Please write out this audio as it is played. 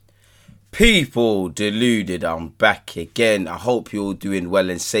People deluded, I'm back again. I hope you're all doing well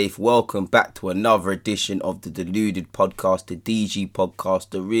and safe. Welcome back to another edition of the Deluded Podcast, the DG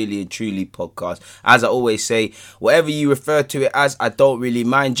Podcast, the Really and Truly Podcast. As I always say, whatever you refer to it as, I don't really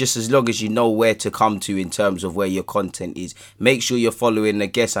mind, just as long as you know where to come to in terms of where your content is. Make sure you're following the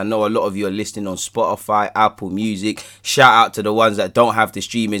guests. I know a lot of you are listening on Spotify, Apple Music. Shout out to the ones that don't have the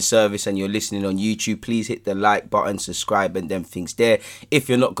streaming service and you're listening on YouTube. Please hit the like button, subscribe, and them things there. If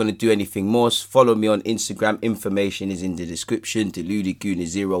you're not going to do anything more, follow me on Instagram. Information is in the description.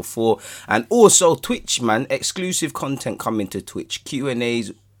 DeludedGooner04, and also Twitch, man. Exclusive content coming to Twitch.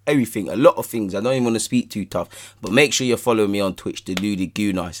 Q&As, everything, a lot of things. I don't even want to speak too tough, but make sure you're following me on Twitch, Deluded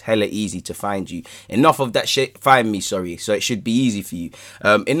Gooner. It's hella easy to find you. Enough of that find me, sorry. So it should be easy for you.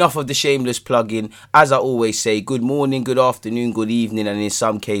 Enough of the shameless plugging. As I always say, good morning, good afternoon, good evening, and in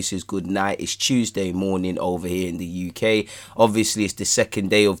some cases, good night. It's Tuesday morning over here in the UK. Obviously, it's the second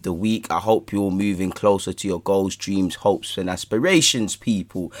day of the week. I hope you're all moving closer to your goals, dreams, hopes, and aspirations,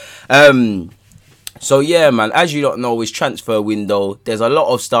 people. So yeah, man, as you don't know, it's transfer window. There's a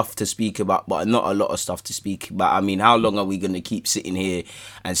lot of stuff to speak about, but not a lot of stuff to speak about. I mean, how long are we going to keep sitting here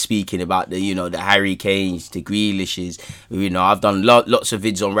and speaking about the Harry Kanes, the Grealishes? I've done lots of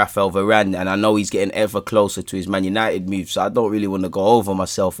vids on Raphael Varane, and I know he's getting ever closer to his Man United move, so I don't really want to go over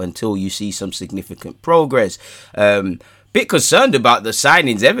myself until you see some significant progress. Bit concerned about the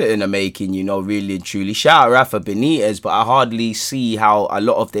signings Everton are making, really and truly. Shout out Rafa Benitez, but I hardly see how a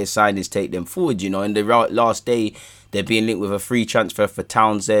lot of their signings take them forward. In the last day, they're being linked with a free transfer for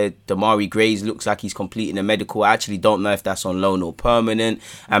Townsend. Demarai Gray looks like he's completing a medical. I actually don't know if that's on loan or permanent.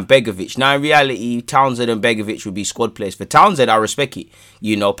 And Begovic. Now, in reality, Townsend and Begovic would be squad players. For Townsend, I respect it.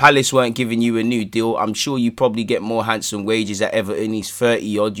 Palace weren't giving you a new deal. I'm sure you probably get more handsome wages at Everton. He's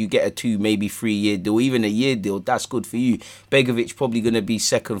 30-odd. You get a 2, maybe 3-year deal, even a year deal. That's good for you. Begovic probably going to be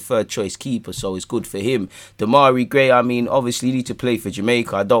second, third choice keeper, so it's good for him. Demarai Gray, I mean, obviously you need to play for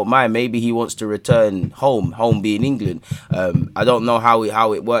Jamaica. I don't mind. Maybe he wants to return home being England. I don't know how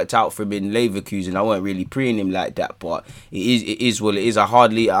it worked out for him in Leverkusen. I weren't really preying him like that, but it is what it is.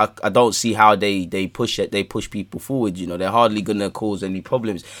 I don't see how they push people forward. They're hardly gonna cause any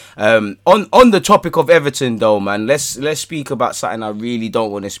problems. On the topic of Everton though, man, let's speak about something I really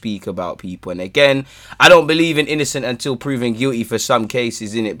don't want to speak about, people. And again, I don't believe in innocent until proven guilty for some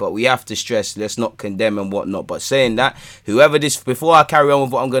cases, in it, but we have to stress, let's not condemn and whatnot. But saying that, before I carry on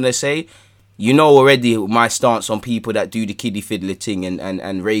with what I'm gonna say, already my stance on people that do the kiddie fiddler thing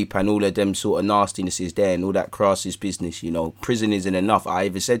and rape and all of them sort of nastiness is there and all that crassest business. Prison isn't enough. I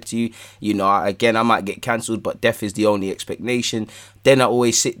even said to you, again, I might get cancelled, but death is the only expectation. Then I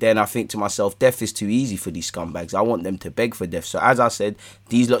always sit there and I think to myself, death is too easy for these scumbags. I want them to beg for death. So as I said,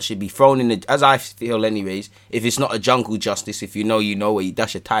 these lot should be thrown in as I feel anyways, if it's not a jungle justice, if you know where you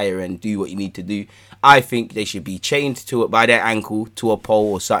dash a tyre and do what you need to do, I think they should be chained to it by their ankle to a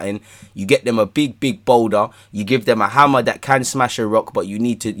pole or something. You get them a big boulder. You give them a hammer that can smash a rock, but you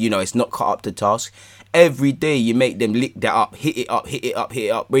need to, it's not cut up to task. Every day you make them lick that up, hit it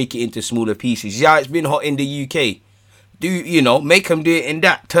up, break it into smaller pieces. Yeah, it's been hot in the UK. Make them do it in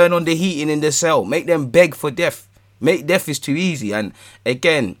that. Turn on the heating in the cell. Make them beg for death. Death is too easy. And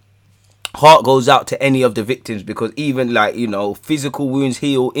again, heart goes out to any of the victims, because even physical wounds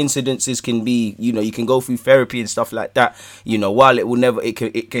heal, incidences can be, you can go through therapy and stuff like that. While it will never,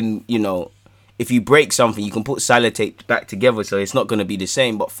 it can, if you break something, you can put sellotape back together, so it's not going to be the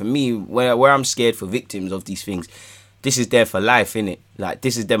same. But for me, where I'm scared for victims of these things, this is there for life, innit? Like,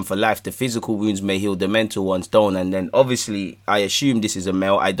 this is them for life. The physical wounds may heal, the mental ones don't. And then, obviously, I assume this is a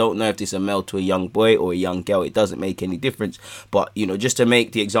male. I don't know if this is a male to a young boy or a young girl. It doesn't make any difference. But, just to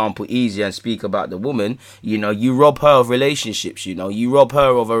make the example easier and speak about the woman, you rob her of relationships, You rob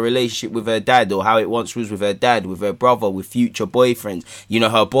her of a relationship with her dad, or how it once was with her dad, with her brother, with future boyfriends.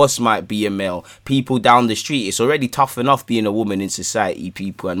 Her boss might be a male. People down the street. It's already tough enough being a woman in society,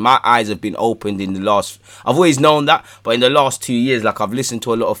 people. And my eyes have been opened I've always known that, but in the last 2 years, I've listened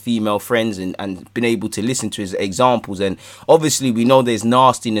to a lot of female friends and been able to listen to his examples, and obviously we know there's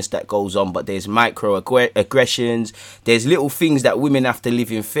nastiness that goes on, but there's micro aggressions, there's little things that women have to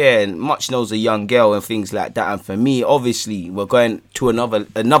live in fear, and much knows a young girl and things like that. And for me, obviously, we're going to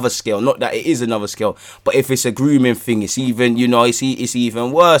another scale, not that it is another scale, but if it's a grooming thing, it's even it's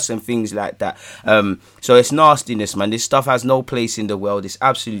even worse and things like that. So it's nastiness, man. This stuff has no place in the world. It's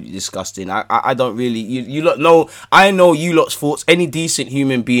absolutely disgusting. I don't really, you lot know, I know you lot's thoughts. Any decent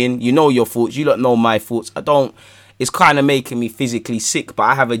human being, your thoughts. You lot know my thoughts. it's kind of making me physically sick, but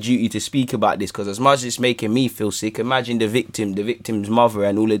I have a duty to speak about this because as much as it's making me feel sick, imagine the victim's mother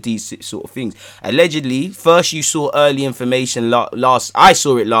and all of these sort of things. Allegedly, first you saw early information I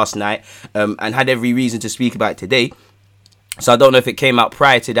saw it last night, and had every reason to speak about it today. So I don't know if it came out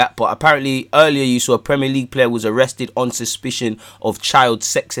prior to that, but apparently earlier you saw a Premier League player was arrested on suspicion of child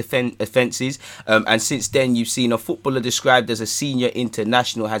sex offences. And since then you've seen a footballer described as a senior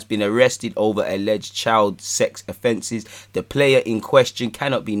international has been arrested over alleged child sex offences. The player in question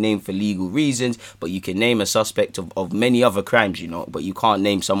cannot be named for legal reasons, but you can name a suspect of many other crimes, you know, but you can't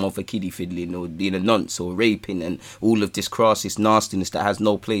name someone for kiddie fiddling or being a nonce or raping and all of this crassest nastiness that has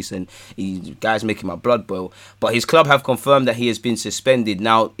no place. And guy's making my blood boil. But his club have confirmed that he has been suspended.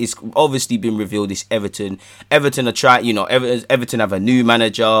 Now it's obviously been revealed it's Everton are trying, you know, Everton have a new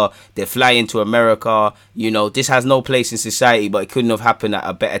manager, they're flying to America, you know, this has no place in society, but it couldn't have happened at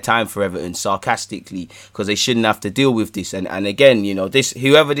a better time for Everton, sarcastically, because they shouldn't have to deal with this. And again, you know, this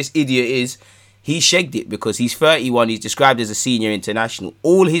whoever this idiot is, he shagged it because he's 31, he's described as a senior international.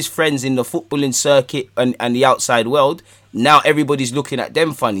 All his friends in the footballing circuit and the outside world, now everybody's looking at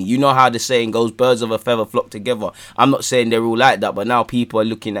them funny. You know how the saying goes, birds of a feather flock together. I'm not saying they're all like that, but now people are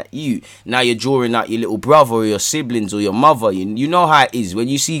looking at you. Now you're drawing out your little brother or your siblings or your mother. You know how it is. When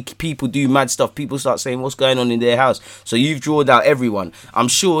you see people do mad stuff, people start saying what's going on in their house. So you've drawn out everyone. I'm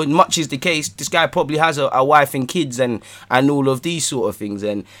sure, much is the case, this guy probably has a wife and kids and all of these sort of things.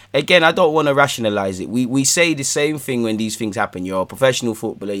 And again, I don't want to rationalise it. We say the same thing when these things happen. You're a professional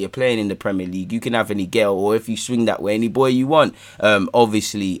footballer, you're playing in the Premier League, you can have any girl, or if you swing that way, any boy you want,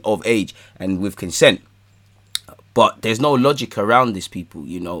 obviously of age and with consent. But there's no logic around this, people,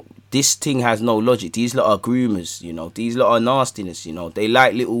 you know. This thing has no logic. These lot are groomers, you know. These lot are nastiness, you know. They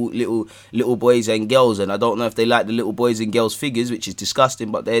like little boys and girls, and I don't know if they like the little boys and girls figures, which is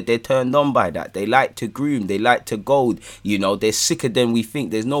disgusting, but they're turned on by that. They like to groom, they like to goad, you know. They're sicker than we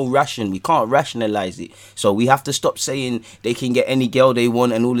think. There's no we can't rationalize it. So we have to stop saying they can get any girl they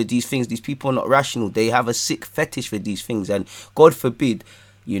want and all of these things. These people are not rational. They have a sick fetish for these things, and God forbid.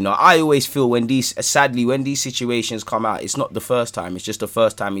 You know, I always feel when these situations come out, it's not the first time, it's just the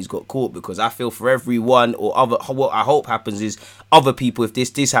first time he's got caught, because I feel for everyone or other, what I hope happens is other people, if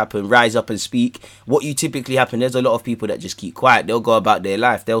this happen, rise up and speak. What you typically happen, there's a lot of people that just keep quiet. They'll go about their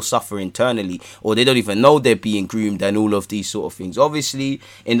life, they'll suffer internally, or they don't even know they're being groomed and all of these sort of things. Obviously,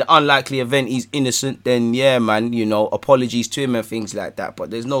 in the unlikely event he's innocent, then yeah, man, you know, apologies to him and things like that. But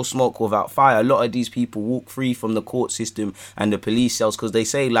there's no smoke without fire. A lot of these people walk free from the court system and the police cells because they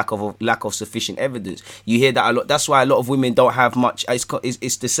say lack of sufficient evidence. You hear that a lot. That's why a lot of women don't have much.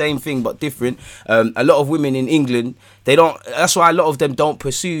 It's the same thing but different. A lot of women in England, they don't. That's why a lot of them don't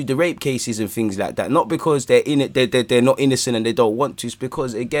pursue the rape cases and things like that. Not because they're in it. They're not innocent and they don't want to. It's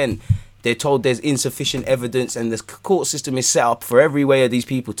because, again, they're told there's insufficient evidence, and the court system is set up for every way of these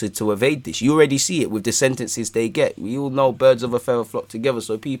people to evade this. You already see it with the sentences they get. We all know birds of a feather flock together,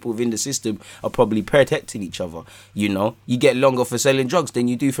 so people within the system are probably protecting each other. You know, you get longer for selling drugs than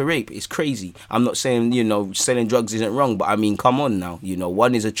you do for rape. It's crazy. I'm not saying, you know, selling drugs isn't wrong, but I mean, come on now. You know,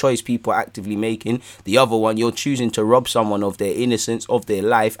 one is a choice people are actively making. The other one, you're choosing to rob someone of their innocence, of their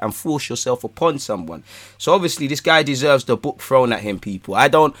life, and force yourself upon someone. So obviously, this guy deserves the book thrown at him, people.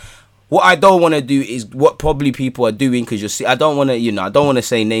 What I don't want to do is what probably people are doing, because you'll see, I don't want to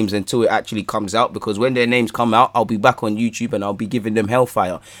say names until it actually comes out, because when their names come out, I'll be back on YouTube and I'll be giving them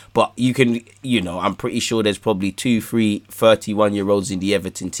hellfire. But you can, you know, I'm pretty sure there's probably 2-3 31-year-olds in the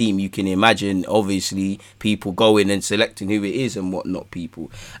Everton team. You can imagine, obviously, people going and selecting who it is and whatnot,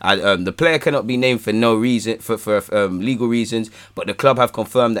 people. The player cannot be named for no reason, for legal reasons, but the club have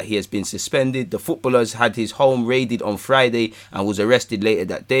confirmed that he has been suspended. The footballer's had his home raided on Friday and was arrested later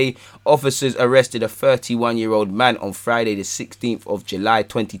that day. Officers arrested a 31-year-old man on Friday, the 16th of July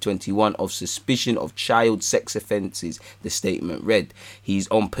 2021, of suspicion of child sex offences, the statement read. He's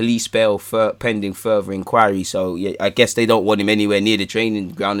on police bail pending further inquiry. So, yeah, I guess they don't want him anywhere near the training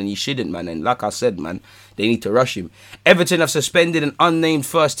ground, and he shouldn't, man. And like I said, man, they need to rush him. Everton have suspended an unnamed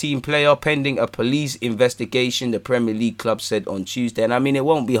first-team player pending a police investigation, the Premier League club said on Tuesday. And I mean, it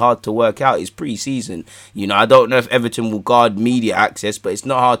won't be hard to work out. It's pre-season. You know, I don't know if Everton will guard media access, but it's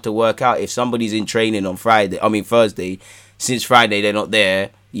not hard to work out if somebody's in training on Thursday. Since Friday, they're not there.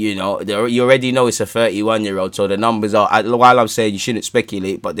 You know, you already know it's a 31-year-old, so the numbers are, while I'm saying you shouldn't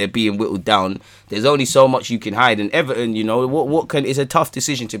speculate, but they're being whittled down. There's only so much you can hide. And Everton, you know, it's a tough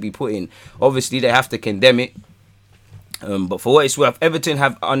decision to be put in. Obviously, they have to condemn it. But for what it's worth, Everton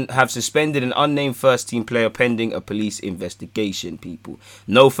have suspended an unnamed first-team player pending a police investigation, people.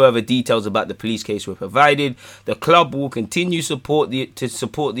 No further details about the police case were provided. The club will continue to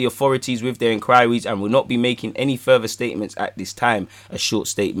support the authorities with their inquiries and will not be making any further statements at this time, a short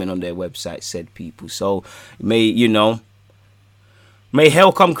statement on their website said, people. So, may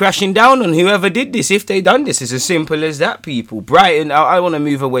hell come crashing down on whoever did this, if they done this. It's as simple as that, people. Brighton, I want to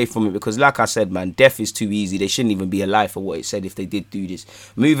move away from it because, like I said, man, death is too easy. They shouldn't even be alive for what it said if they did do this.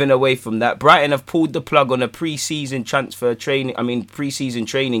 Moving away from that, Brighton have pulled the plug on a pre-season training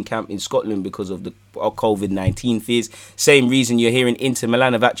camp in Scotland because of the COVID-19 fears. Same reason you're hearing Inter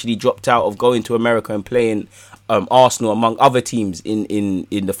Milan have actually dropped out of going to America and playing Arsenal among other teams in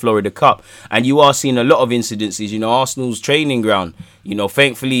the Florida Cup. And you are seeing a lot of incidences. Arsenal's training ground,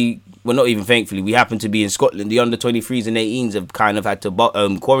 thankfully, well, not even thankfully, we happen to be in Scotland. The under 23s and 18s have kind of had to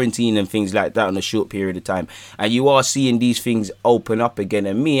quarantine and things like that on a short period of time. And you are seeing these things open up again.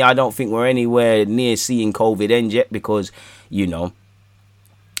 And I don't think we're anywhere near seeing COVID end yet because,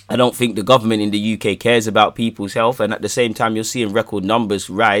 I don't think the government in the UK cares about people's health, and at the same time you're seeing record numbers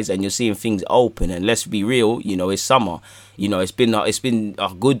rise and you're seeing things open. And let's be real, it's summer. It's been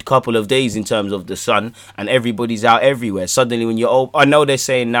a good couple of days in terms of the sun, and everybody's out everywhere. Suddenly, when I know they're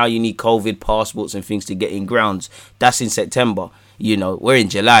saying now you need COVID passports and things to get in grounds. That's in September. We're in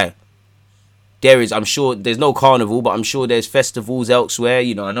July. I'm sure there's no carnival, but I'm sure there's festivals elsewhere.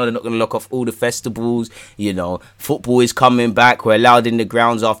 I know they're not going to lock off all the festivals. Football is coming back. We're allowed in the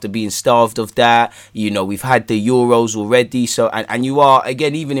grounds after being starved of that. We've had the Euros already. So, and you are,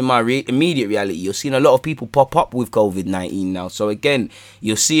 again, even in my immediate reality, you're seeing a lot of people pop up with COVID-19 now. So again,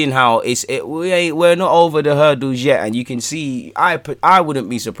 you're seeing how we're not over the hurdles yet. And you can see, I wouldn't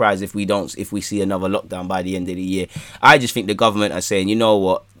be surprised if we see another lockdown by the end of the year. I just think the government are saying, you know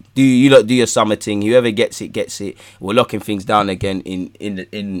what? Do your summer thing. Whoever gets it. We're locking things down again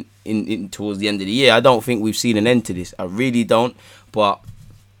in towards the end of the year. I don't think we've seen an end to this. I really don't. But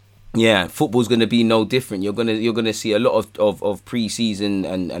yeah, football's going to be no different. You're gonna see a lot of pre-season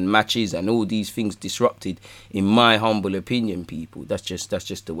and matches and all these things disrupted. In my humble opinion, people. That's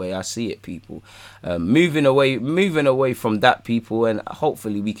just the way I see it, people. Moving away from that, people, and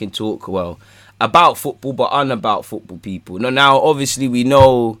hopefully we can talk about football, but unabout football, people. Now, obviously, we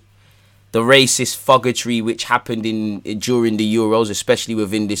know the racist thuggery which happened during the Euros, especially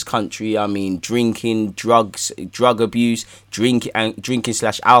within this country. I mean, drinking, drug abuse,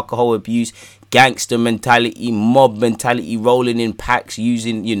 drinking/alcohol abuse, gangster mentality, mob mentality, rolling in packs,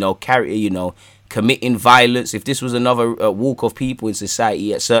 using, committing violence. If this was another walk of people in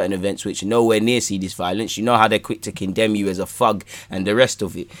society at certain events which nowhere near see this violence, you know how they're quick to condemn you as a thug and the rest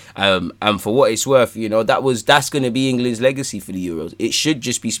of it. And for what it's worth, that's going to be England's legacy for the Euros. It should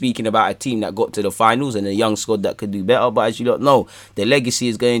just be speaking about a team that got to the finals and a young squad that could do better. But as you don't know, the legacy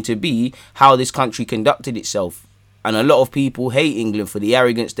is going to be how this country conducted itself. And a lot of people hate England for the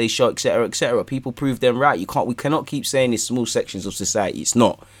arrogance they show, etc., etc. People prove them right. We cannot keep saying it's small sections of society. It's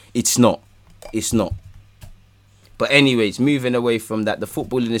not. But anyways, moving away from that, the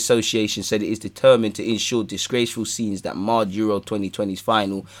Footballing Association said it is determined to ensure disgraceful scenes that marred Euro 2020's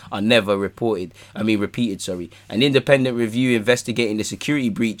final are never repeated. An independent review investigating the security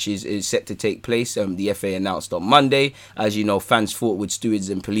breaches is set to take place. The FA announced on Monday. As you know, fans fought with stewards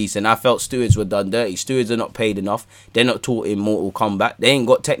and police, and I felt stewards were done dirty. Stewards are not paid enough. They're not taught in Mortal Kombat. They ain't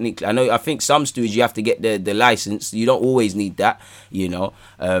got technically. I think some stewards you have to get the license. You don't always need that.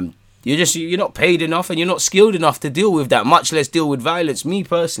 You're not paid enough and you're not skilled enough to deal with that, much less deal with violence. Me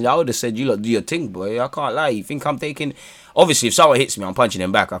personally, I would have said, you lot do your thing, boy. I can't lie. You think I'm taking... Obviously, if someone hits me, I'm punching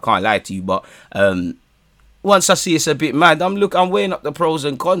them back. I can't lie to you. But once I see it's a bit mad, I'm weighing up the pros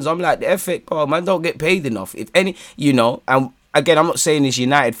and cons. I'm like, the FA, bro, man, don't get paid enough. If any, and again, I'm not saying it's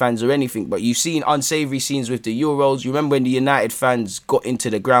United fans or anything, but you've seen unsavoury scenes with the Euros. You remember when the United fans got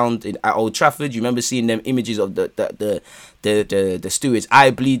into the ground at Old Trafford? You remember seeing them images of the stewards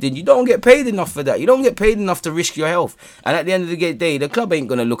eye bleeding? You don't get paid enough for that. You don't get paid enough to risk your health. And at the end of the day, the club ain't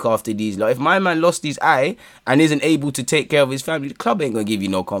going to look after these lot. If my man lost his eye and isn't able to take care of his family, the club ain't going to give you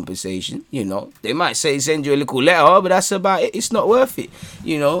no compensation. They might say send you a little letter, but that's about it. It's not worth it.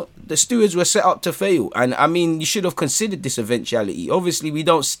 The stewards were set up to fail. And I mean, you should have considered this eventuality. Obviously, we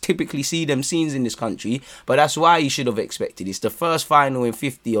don't typically see them scenes in this country, but that's why you should have expected. It's the first final in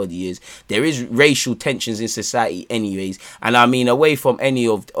 50 odd years. There is racial tensions in society anyways. And I mean, away from any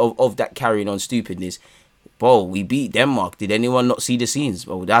of that carrying on stupidness, bro, we beat Denmark. Did anyone not see the scenes?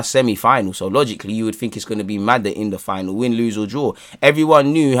 Well, that's semi-final. So logically, you would think it's going to be madder in the final, win, lose or draw.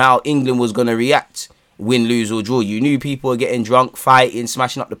 Everyone knew how England was going to react win, lose or draw. You knew people were getting drunk, fighting,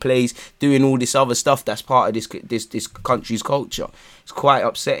 smashing up the place, doing all this other stuff that's part of this country's culture. It's quite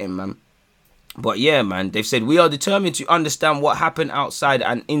upsetting, man. But yeah, man, they've said we are determined to understand what happened outside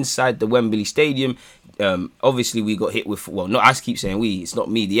and inside the Wembley Stadium. Obviously, we got hit with, well, no, I keep saying we, it's not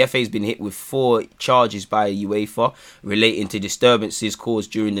me. The FA's been hit with 4 charges by UEFA relating to disturbances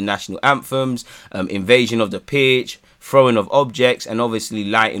caused during the national anthems, invasion of the pitch, throwing of objects, and obviously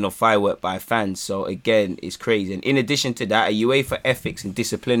lighting of firework by fans. So again, it's crazy. And in addition to that, a UEFA ethics and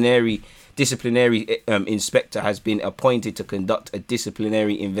disciplinary inspector has been appointed to conduct a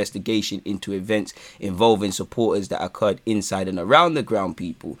disciplinary investigation into events involving supporters that occurred inside and around the ground,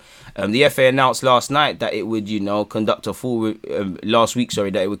 people. The FA announced last night that it would, conduct a full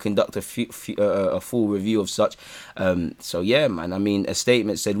full review of such. So yeah, man, I mean, a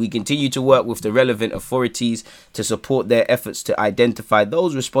statement said, we continue to work with the relevant authorities to support their efforts to identify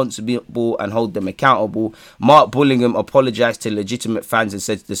those responsible and hold them accountable. Mark Bullingham apologised to legitimate fans and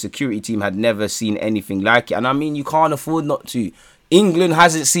said the security team had never seen anything like it. And I mean, you can't afford not to. England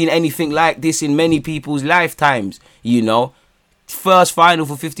hasn't seen anything like this in many people's lifetimes, First final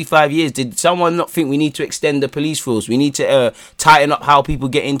for 55 years. Did someone not think we need to extend the police force? We need to tighten up how people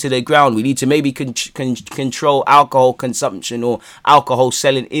get into the ground. We need to maybe control alcohol consumption or alcohol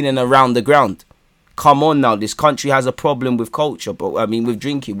selling in and around the ground. Come on now, this country has a problem with culture, but I mean with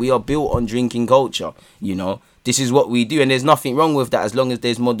drinking. We are built on drinking culture, This is what we do, and there's nothing wrong with that as long as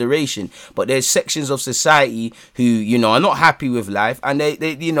there's moderation. But there's sections of society who, are not happy with life, and they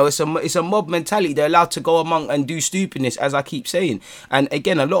it's a mob mentality. They're allowed to go among and do stupidness, as I keep saying. And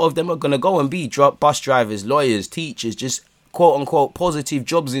again, a lot of them are gonna go and be bus drivers, lawyers, teachers, just quote unquote positive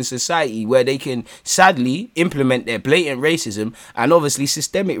jobs in society where they can sadly implement their blatant racism and obviously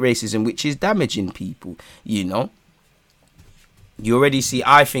systemic racism, which is damaging people, You already see,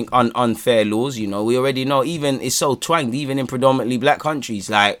 I think, unfair laws, We already know, even it's so twanged, even in predominantly black countries,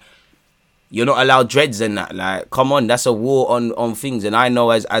 like, you're not allowed dreads and that. Like, come on, that's a war on things. And I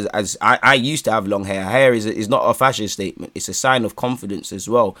know as I used to have long hair. Hair is not a fashion statement. It's a sign of confidence as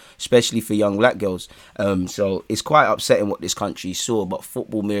well, especially for young black girls. So it's quite upsetting what this country saw. But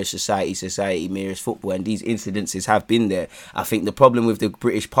football mirrors society, society mirrors football. And these incidences have been there. I think the problem with the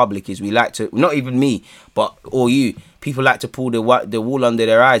British public is we like to, not even me, but all you, people like to pull the wool under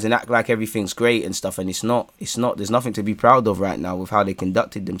their eyes and act like everything's great and stuff, and it's not. There's nothing to be proud of right now with how they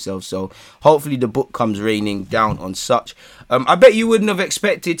conducted themselves. So hopefully the book comes raining down on such. I bet you wouldn't have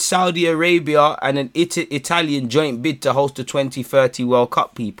expected Saudi Arabia and an Italian joint bid to host the 2030 World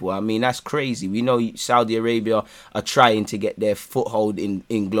Cup, people. I mean, that's crazy. We know Saudi Arabia are trying to get their foothold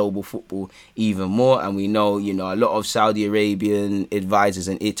in global football even more, and we know, a lot of Saudi Arabian advisors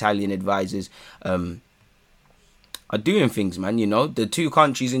and Italian advisors are doing things, man. The two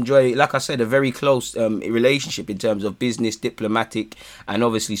countries enjoy, like I said, a very close relationship in terms of business, diplomatic, and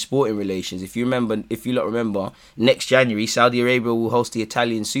obviously sporting relations. If you lot remember, next January, Saudi Arabia will host the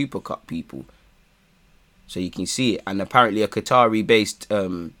Italian Super Cup, people. So you can see it. And apparently a Qatari-based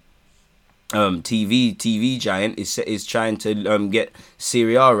TV giant is trying to get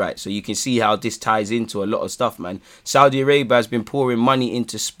Serie A right. So you can see how this ties into a lot of stuff, man. Saudi Arabia has been pouring money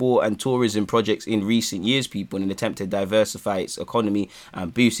into sport and tourism projects in recent years, people, in an attempt to diversify its economy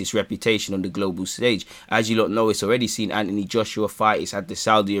and boost its reputation on the global stage. As you lot know, it's already seen Anthony Joshua fight. It's had the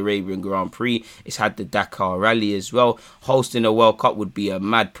Saudi Arabian Grand Prix. It's had the Dakar Rally as well. Hosting a World Cup would be a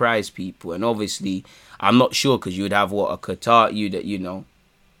mad prize, people. And obviously, I'm not sure, because you would have a Qatar, you'd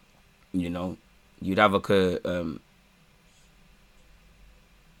have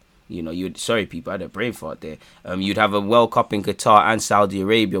sorry people, I had a brain fart there. You'd have a World Cup in Qatar and Saudi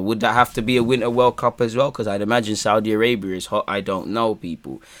Arabia. Would that have to be a Winter World Cup as well? Because I'd imagine Saudi Arabia is hot. I don't know,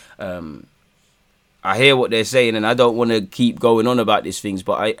 people. I hear what they're saying, and I don't want to keep going on about these things,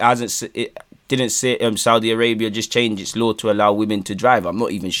 but didn't Saudi Arabia just change its law to allow women to drive? I'm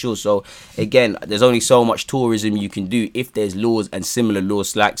not even sure. So again, there's only so much tourism you can do if there's laws and similar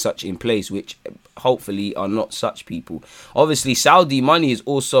laws like such in place, which hopefully are not such, people. Obviously, Saudi money is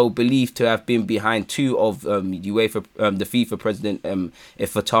also believed to have been behind two of the FIFA president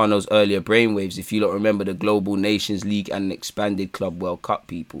Infantino's earlier brainwaves. If you don't remember, the Global Nations League and expanded Club World Cup,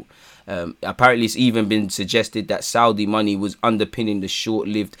 people. Apparently, it's even been suggested that Saudi money was underpinning the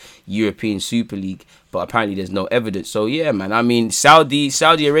short-lived European Super League, but apparently there's no evidence. So yeah, man, I mean, Saudi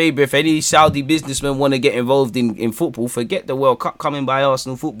Arabia, if any Saudi businessmen want to get involved in football, forget the World Cup coming by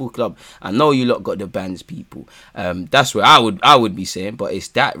Arsenal Football Club. I know you lot got the bans, people. That's what I would be saying, but it's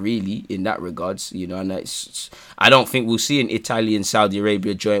that really in that regards, and I don't think we'll see an Italian Saudi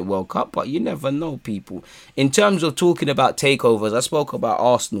Arabia joint World Cup, but you never know, people. In terms of talking about takeovers, I spoke about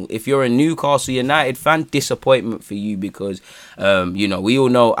Arsenal. If you're you're a Newcastle United fan, disappointment for you because, we all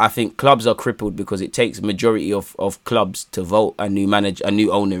know, I think clubs are crippled because it takes a majority of clubs to vote a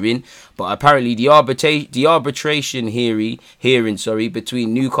new owner in. But apparently the arbitration hearing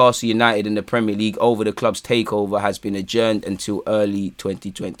between Newcastle United and the Premier League over the club's takeover has been adjourned until early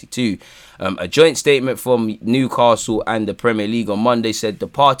 2022. A joint statement from Newcastle and the Premier League on Monday said the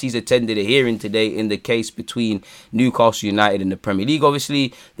parties attended a hearing today in the case between Newcastle United and the Premier League.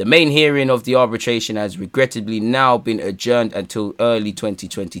 Obviously, the main hearing of the arbitration has regrettably now been adjourned until early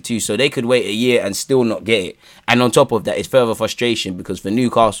 2022. So they could wait a year and still not get it. And on top of that, it's further frustration because for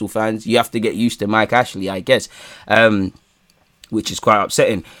Newcastle fans, you have to get used to Mike Ashley, I guess. Which is quite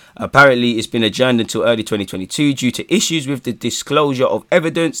upsetting. Apparently, it's been adjourned until early 2022 due to issues with the disclosure of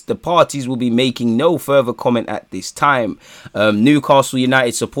evidence. The parties will be making no further comment at this time. Newcastle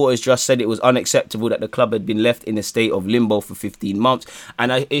United supporters just said it was unacceptable that the club had been left in a state of limbo for 15 months.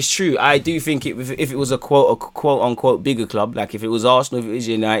 And it's true. I do think if it was a quote unquote bigger club, like if it was Arsenal, if it was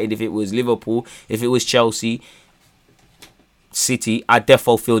United, if it was Liverpool, if it was Chelsea, City, I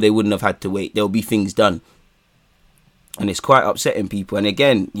definitely feel they wouldn't have had to wait. There'll be things done. And it's quite upsetting people. And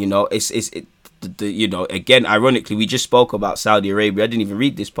again, again, ironically, we just spoke about Saudi Arabia. I didn't even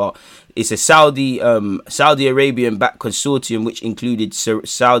read this part. It's a Saudi Arabian-backed consortium which included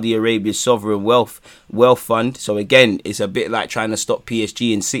Saudi Arabia's sovereign wealth fund. So again, it's a bit like trying to stop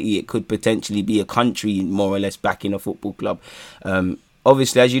PSG and City. It could potentially be a country more or less backing a football club.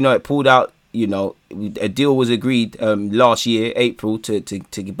 Obviously, as you know, it pulled out. A deal was agreed last year, April, to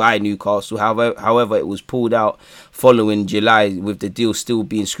buy Newcastle. However, it was pulled out following July, with the deal still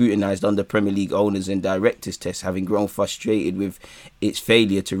being scrutinised under Premier League owners and directors' tests, having grown frustrated with its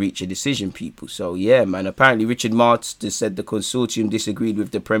failure to reach a decision, people. So, yeah, man, apparently Richard Martz just said the consortium disagreed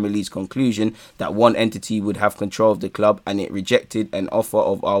with the Premier League's conclusion that one entity would have control of the club, and it rejected an offer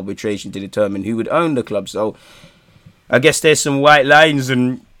of arbitration to determine who would own the club. So, I guess there's some white lines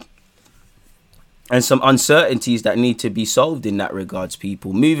and some uncertainties that need to be solved in that regards,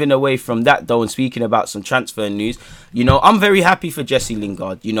 people. Moving away from that, though, and speaking about some transfer news, I'm very happy for Jesse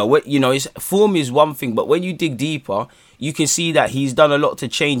Lingard. His form is one thing, but when you dig deeper, you can see that he's done a lot to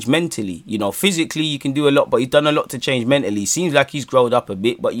change mentally. Physically, you can do a lot, but he's done a lot to change mentally. Seems like he's grown up a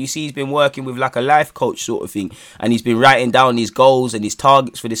bit, but you see he's been working with like a life coach sort of thing, and he's been writing down his goals and his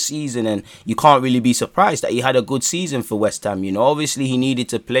targets for the season, and you can't really be surprised that he had a good season for West Ham. Obviously he needed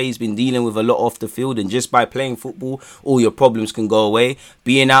to play. He's been dealing with a lot off the field, and just by playing football, all your problems can go away.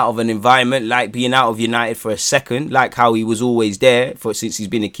 Being out of an environment like being out of United for a second, like how he was always there since he's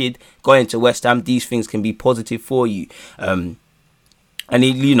been a kid, going to West Ham, these things can be positive for you. And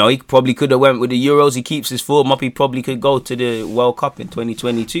he probably could have went with the Euros. He keeps his form up. He probably could go to the World Cup in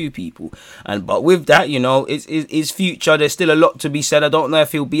 2022, people. But with that, his future, there's still a lot to be said. I don't know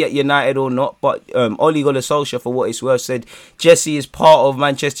if he'll be at United or not. But Ole Gunnar Solskjaer, for what it's worth, said Jesse is part of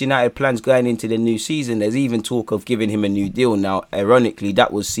Manchester United plans going into the new season. There's even talk of giving him a new deal now. Ironically,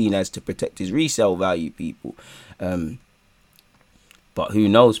 that was seen as to protect his resale value, people. But who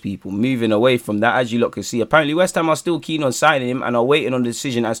knows, people. Moving away from that, as you lot can see, apparently West Ham are still keen on signing him and are waiting on the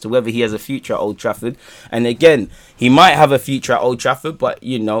decision as to whether he has a future at Old Trafford. And again, he might have a future at Old Trafford, but,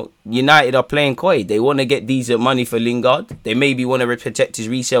 United are playing coy. They want to get decent money for Lingard. They maybe want to protect his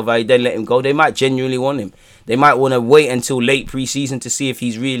resale value, then let him go. They might genuinely want him. They might want to wait until late pre-season to see if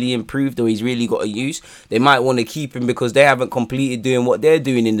he's really improved or he's really got a use. They might want to keep him because they haven't completed doing what they're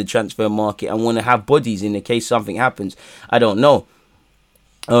doing in the transfer market and want to have bodies in the case something happens. I don't know.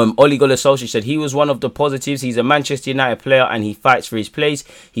 Ole Gunnar Solskjaer said he was one of the positives. He's a Manchester United player and he fights for his place.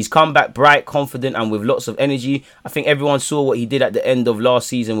 He's come back bright, confident and with lots of energy. I think everyone saw what he did at the end of last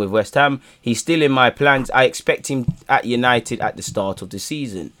season with West Ham. He's still in my plans. I expect him at United at the start of the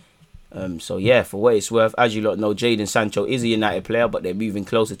season. So yeah, for what it's worth, as you lot know, Jadon Sancho is a United player, but they're moving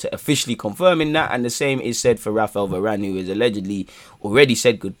closer to officially confirming that. And the same is said for Rafael Varane, who has allegedly already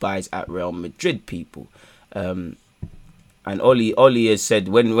said goodbyes at Real Madrid, people. And Oli has said,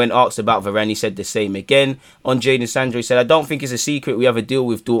 when asked about Varane, he said the same again. On Jadon Sancho, he said, I don't think it's a secret we have a deal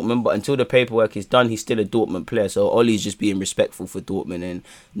with Dortmund, but until the paperwork is done, he's still a Dortmund player. So Oli's just being respectful for Dortmund and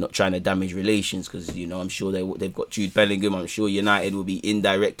not trying to damage relations because, I'm sure they've got Jude Bellingham. I'm sure United will be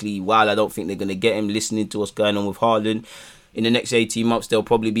indirectly, while I don't think they're going to get him, listening to what's going on with Haaland. In the next 18 months, there'll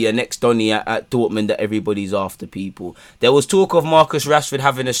probably be a next Donny at Dortmund that everybody's after, people. There was talk of Marcus Rashford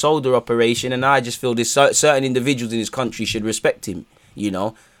having a shoulder operation, and I just feel there's certain individuals in this country should respect him,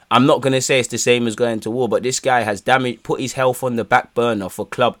 I'm not going to say it's the same as going to war, but this guy has put his health on the back burner for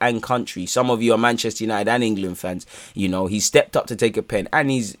club and country. Some of you are Manchester United and England fans. You know, he's stepped up to take a pen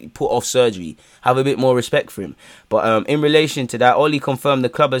and he's put off surgery. Have a bit more respect for him. But in relation to that, Oli confirmed the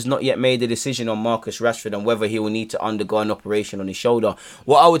club has not yet made a decision on Marcus Rashford and whether he will need to undergo an operation on his shoulder.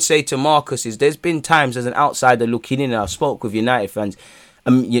 What I would say to Marcus is there's been times as an outsider looking in, and I spoke with United fans,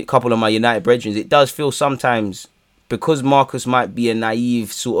 a couple of my United brethren, it does feel sometimes, because Marcus might be a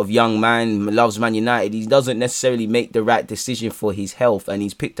naive sort of young man, loves Man United, he doesn't necessarily make the right decision for his health, and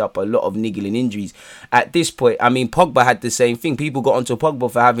he's picked up a lot of niggling injuries. At this point, I mean, Pogba had the same thing. People got onto Pogba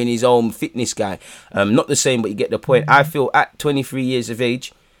for having his own fitness guy. Not the same, but you get the point. I feel at 23 years of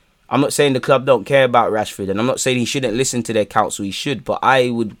age, I'm not saying the club don't care about Rashford, and I'm not saying he shouldn't listen to their counsel, he should, but I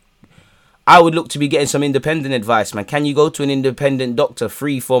would look to be getting some independent advice, man. Can you go to an independent doctor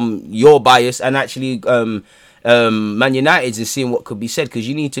free from your bias and actually Man United's and seeing what could be said, because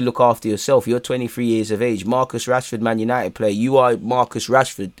you need to look after yourself. You're 23 years of age. Marcus Rashford, Man United player. You are Marcus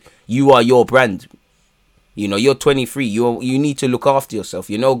Rashford. You are your brand. You know, you're 23. You need to look after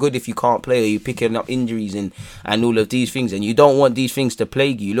yourself. You're no good if you can't play or you're picking up injuries and all of these things. And you don't want these things to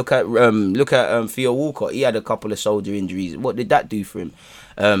plague you. Look at Theo Walcott. He had a couple of shoulder injuries. What did that do for him?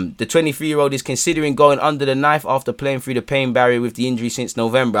 The 23-year-old is considering going under the knife after playing through the pain barrier with the injury since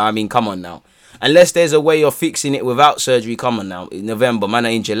November. I mean, come on now. Unless there's a way of fixing it without surgery, come on now. In November, man,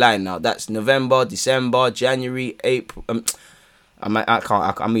 in July now. That's November, December, January, April.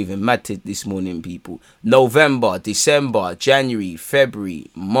 I'm even mad this morning, people. November, December, January, February,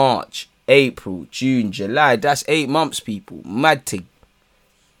 March, April, June, July. That's 8 months, people. Mad thing.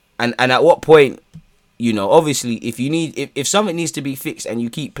 And at what point, you know, obviously, if something needs to be fixed and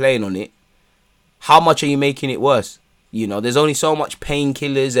you keep playing on it, how much are you making it worse? You know, there's only so much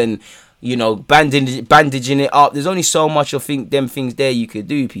painkillers and, you know, bandaging it up. There's only so much of them things there you could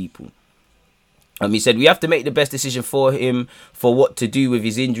do, people. He said, we have to make the best decision for him for what to do with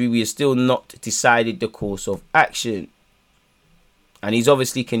his injury. We have still not decided the course of action. And he's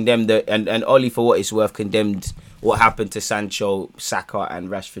obviously condemned, and Oli, for what it's worth, condemned what happened to Sancho, Saka and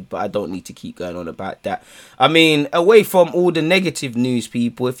Rashford. But I don't need to keep going on about that. I mean, away from all the negative news,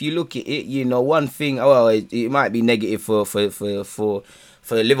 people, if you look at it, you know, one thing, well, it might be negative for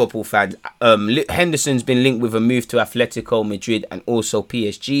Liverpool fans. Henderson's been linked with a move to Atletico Madrid and also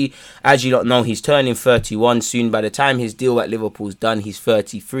PSG. As you don't know, he's turning 31 soon. By the time his deal at Liverpool's done, he's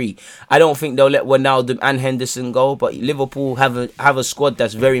 33. I don't think they'll let Wijnaldum and Henderson go, but Liverpool have a squad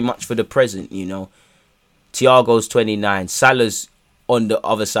that's very much for the present, you know. Thiago's 29, Salah's on the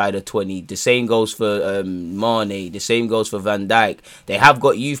other side of 20. The same goes for Mane. The same goes for Van Dijk. They have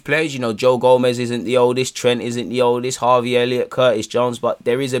got youth players. You know, Joe Gomez isn't the oldest. Trent isn't the oldest. Harvey Elliott, Curtis Jones. But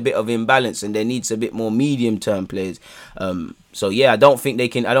there is a bit of imbalance and there needs a bit more medium-term players. So, yeah, I don't think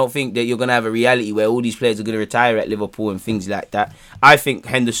that you're going to have a reality where all these players are going to retire at Liverpool and things like that. I think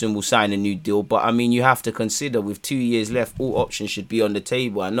Henderson will sign a new deal. But, I mean, you have to consider with 2 years left, all options should be on the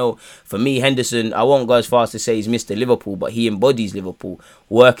table. I know, for me, Henderson, I won't go as far as to say he's Mr. Liverpool, but he embodies Liverpool.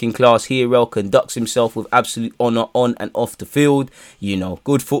 Working class hero, conducts himself with absolute honour on and off the field. You know,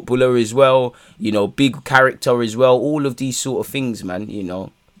 good footballer as well. You know, big character as well. All of these sort of things, man, you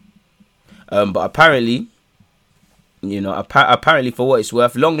know. But apparently, you know, apparently for what it's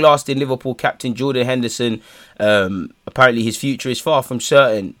worth, long-lasting Liverpool captain Jordan Henderson, apparently his future is far from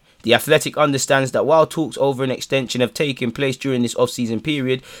certain. The Athletic understands that while talks over an extension have taken place during this off-season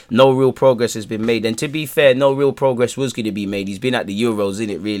period, no real progress has been made. And to be fair, no real progress was going to be made. He's been at the Euros,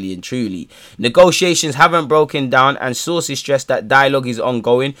 innit, really and truly. Negotiations haven't broken down and sources stress that dialogue is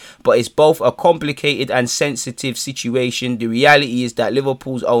ongoing, but it's both a complicated and sensitive situation. The reality is that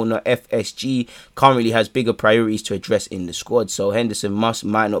Liverpool's owner, FSG, currently has bigger priorities to address in the squad. So Henderson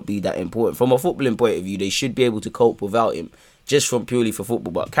might not be that important. From a footballing point of view, they should be able to cope without him. Just from purely for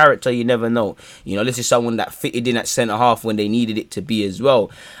football, but character you never know. You know, this is someone that fitted in at centre half when they needed it to be as well.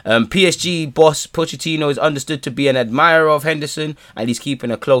 PSG boss Pochettino is understood to be an admirer of Henderson, and he's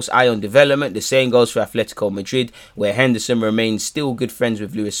keeping a close eye on development. The same goes for Atletico Madrid, where Henderson remains still good friends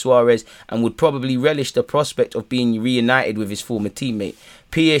with Luis Suarez and would probably relish the prospect of being reunited with his former teammate.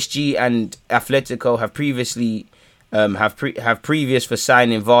 PSG and Atletico have previously have previous for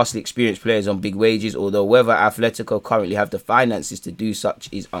signing vastly experienced players on big wages, although whether Atletico currently have the finances to do such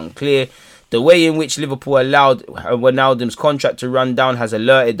is unclear. The way in which Liverpool allowed Wijnaldum's contract to run down has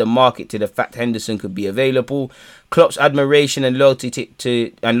alerted the market to the fact Henderson could be available. Klopp's admiration and loyalty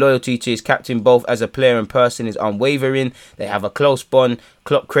to his captain, both as a player and person, is unwavering. They have a close bond.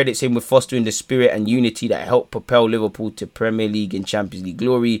 Klopp credits him with fostering the spirit and unity that helped propel Liverpool to Premier League and Champions League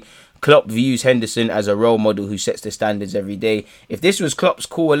glory. Klopp views Henderson as a role model who sets the standards every day. If this was Klopp's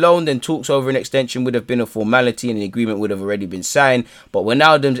call alone, then talks over an extension would have been a formality and the agreement would have already been signed. But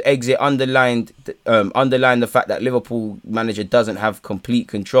Wijnaldum's exit underlined the fact that Liverpool manager doesn't have complete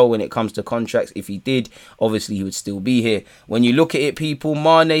control when it comes to contracts. If he did, obviously he would still be here. When you look at it, people,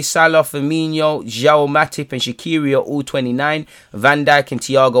 Mane, Salah, Firmino, João Matip and Shaqiri are all 29. Van Dijk and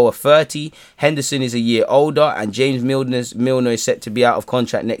Thiago are 30. Henderson is a year older, and James Milner is set to be out of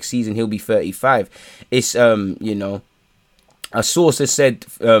contract next season. He'll be 35. It's a source has said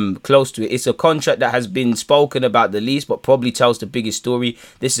close to it, it's a contract that has been spoken about the least, but probably tells the biggest story.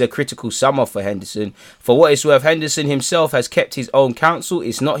 This is a critical summer for Henderson. For what it's worth, Henderson himself has kept his own counsel.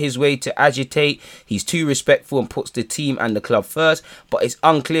 It's not his way to agitate. He's too respectful and puts the team and the club first. But it's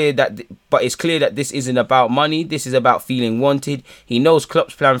clear that this isn't about money. This is about feeling wanted. He knows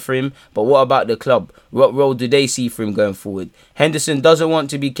Klopp's plan for him, but what about the club? What role do they see for him going forward? Henderson doesn't want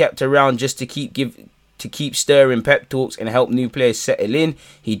to be kept around just to keep stirring pep talks and help new players settle in.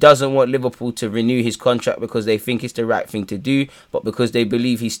 He doesn't want Liverpool to renew his contract because they think it's the right thing to do, but because they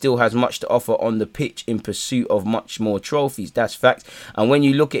believe he still has much to offer on the pitch in pursuit of much more trophies. That's fact. And when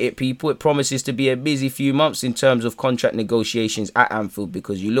you look at it, people, it promises to be a busy few months in terms of contract negotiations at Anfield,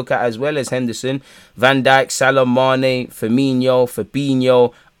 because you look at, as well as Henderson, Van Dijk, Salah, Mane, Firmino,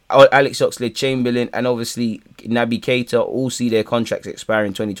 Fabinho, Alex Oxlade-Chamberlain and obviously Naby Keita all see their contracts expire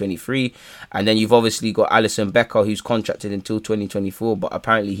in 2023. And then you've obviously got Alisson Becker, who's contracted until 2024, but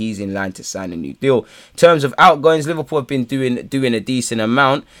apparently he's in line to sign a new deal. In terms of outgoings, Liverpool have been doing a decent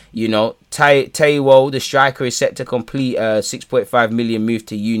amount. You know, Taiwo, the striker, is set to complete a 6.5 million move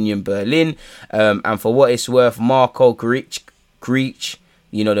to Union Berlin. And for what it's worth, Marco Griech,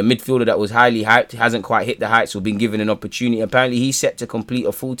 you know, the midfielder that was highly hyped, hasn't quite hit the heights or been given an opportunity. Apparently, he's set to complete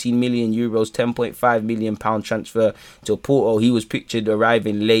a 14 million euros, £10.5 million transfer to Porto. He was pictured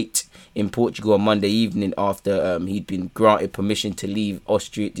arriving late in Portugal on Monday evening after he'd been granted permission to leave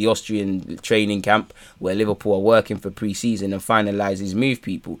the Austrian training camp where Liverpool are working for pre-season and finalise his move,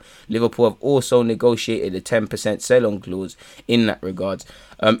 people. Liverpool have also negotiated a 10% sell-on clause in that regards.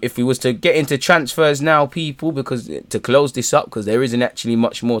 If we was to get into transfers now, people, because to close this up, because there isn't actually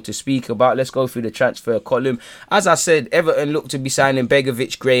much more to speak about, let's go through the transfer column. As I said, Everton look to be signing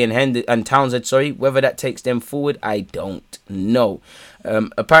Begovic, Gray and Townsend. Whether that takes them forward, I don't know.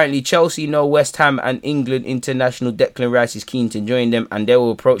 Apparently Chelsea know West Ham and England international Declan Rice is keen to join them, and they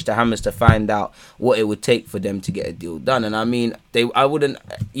will approach the Hammers to find out what it would take for them to get a deal done. And I mean,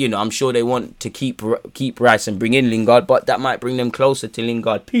 I'm sure they want to keep Rice and bring in Lingard, but that might bring them closer to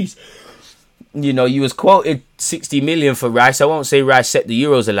Lingard. Peace. You know, you was quoted 60 million for Rice. I won't say Rice set the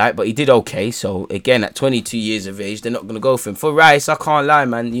Euros alight, but he did okay. So again, at 22 years of age, they're not going to go for him. For Rice, I can't lie,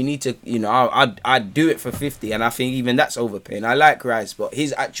 man. You need to, I'd do it for 50, and I think even that's overpaying. I like Rice, but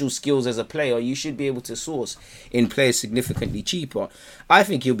his actual skills as a player, you should be able to source in players significantly cheaper. I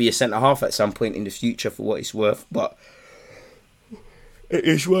think he'll be a centre half at some point in the future for what it's worth, but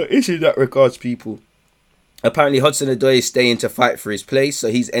it's what it's in that regards, people. Apparently Hudson-Odoi is staying to fight for his place, so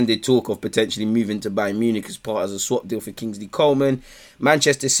he's ended talk of potentially moving to Bayern Munich as part of a swap deal for Kingsley Coman.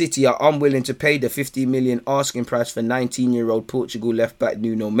 Manchester City are unwilling to pay the 50 million asking price for 19-year-old Portugal left-back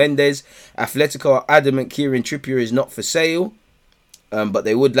Nuno Mendes. Atletico are adamant Kieran Trippier is not for sale, but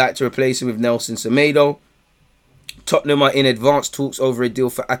they would like to replace him with Nelson Semedo. Tottenham are in advanced talks over a deal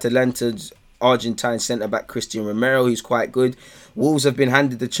for Atalanta's Argentine centre-back Christian Romero, who's quite good. Wolves have been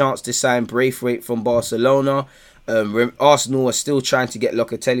handed the chance to sign Braithwaite from Barcelona. Arsenal are still trying to get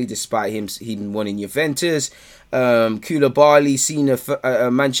Locatelli despite him wanting Juventus. Koulibaly seen a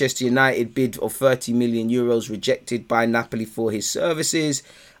Manchester United bid of 30 million euros rejected by Napoli for his services.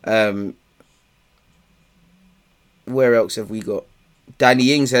 Where else have we got?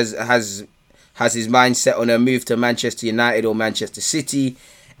 Danny Ings has his mind set on a move to Manchester United or Manchester City.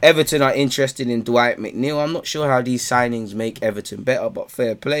 Everton are interested in Dwight McNeil. I'm not sure how these signings make Everton better, but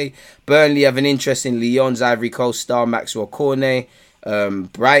fair play. Burnley have an interest in Lyon's Ivory Coast star Maxwell Cornet.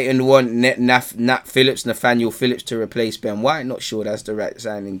 Brighton want Nathaniel Phillips to replace Ben White. Not sure that's the right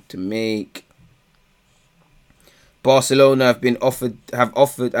signing to make. Barcelona have been offered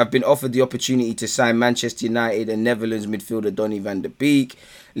the opportunity to sign Manchester United and Netherlands midfielder Donny van der Beek.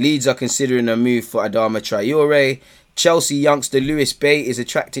 Leeds are considering a move for Adama Traore. Chelsea youngster Lewis Bay is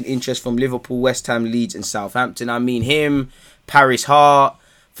attracting interest from Liverpool, West Ham, Leeds and Southampton. I mean him, Paris Hart.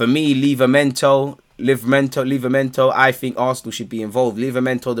 For me, Livramento. I think Arsenal should be involved.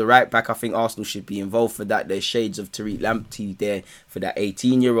 Livramento, the right back, I think Arsenal should be involved for that. There's shades of Tariq Lamptey there for that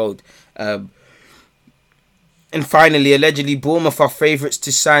 18-year-old. And finally, allegedly, Bournemouth are favourites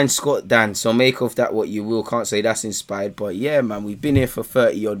to sign Scott Dan. So make of that what you will. Can't say that's inspired. But yeah, man, we've been here for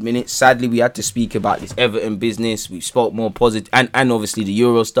 30 odd minutes. Sadly, we had to speak about this Everton business. We spoke more positive, and obviously the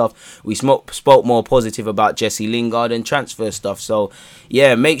Euro stuff. We spoke more positive about Jesse Lingard and transfer stuff. So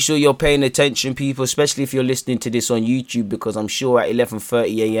yeah, make sure you're paying attention, people, especially if you're listening to this on YouTube, because I'm sure at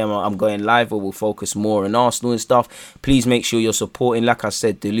 11:30 a.m. I'm going live, where we'll focus more on Arsenal and stuff. Please make sure you're supporting, like I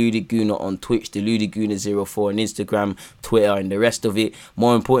said, Deluded Gooner on Twitch, Deluded Gooner 04 on Instagram, Twitter, and the rest of it.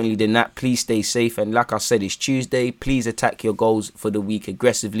 More importantly than that, please stay safe. And like I said, it's Tuesday. Please attack your goals for the week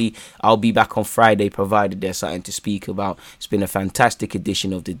aggressively. I'll be back on Friday, provided there's something to speak about. It's been a fantastic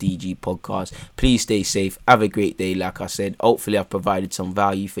edition of the DG podcast. Please stay safe. Have a great day. Like I said, hopefully I've provided some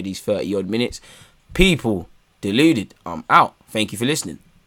value for these 30 odd minutes. People, Deluded, I'm out. Thank you for listening.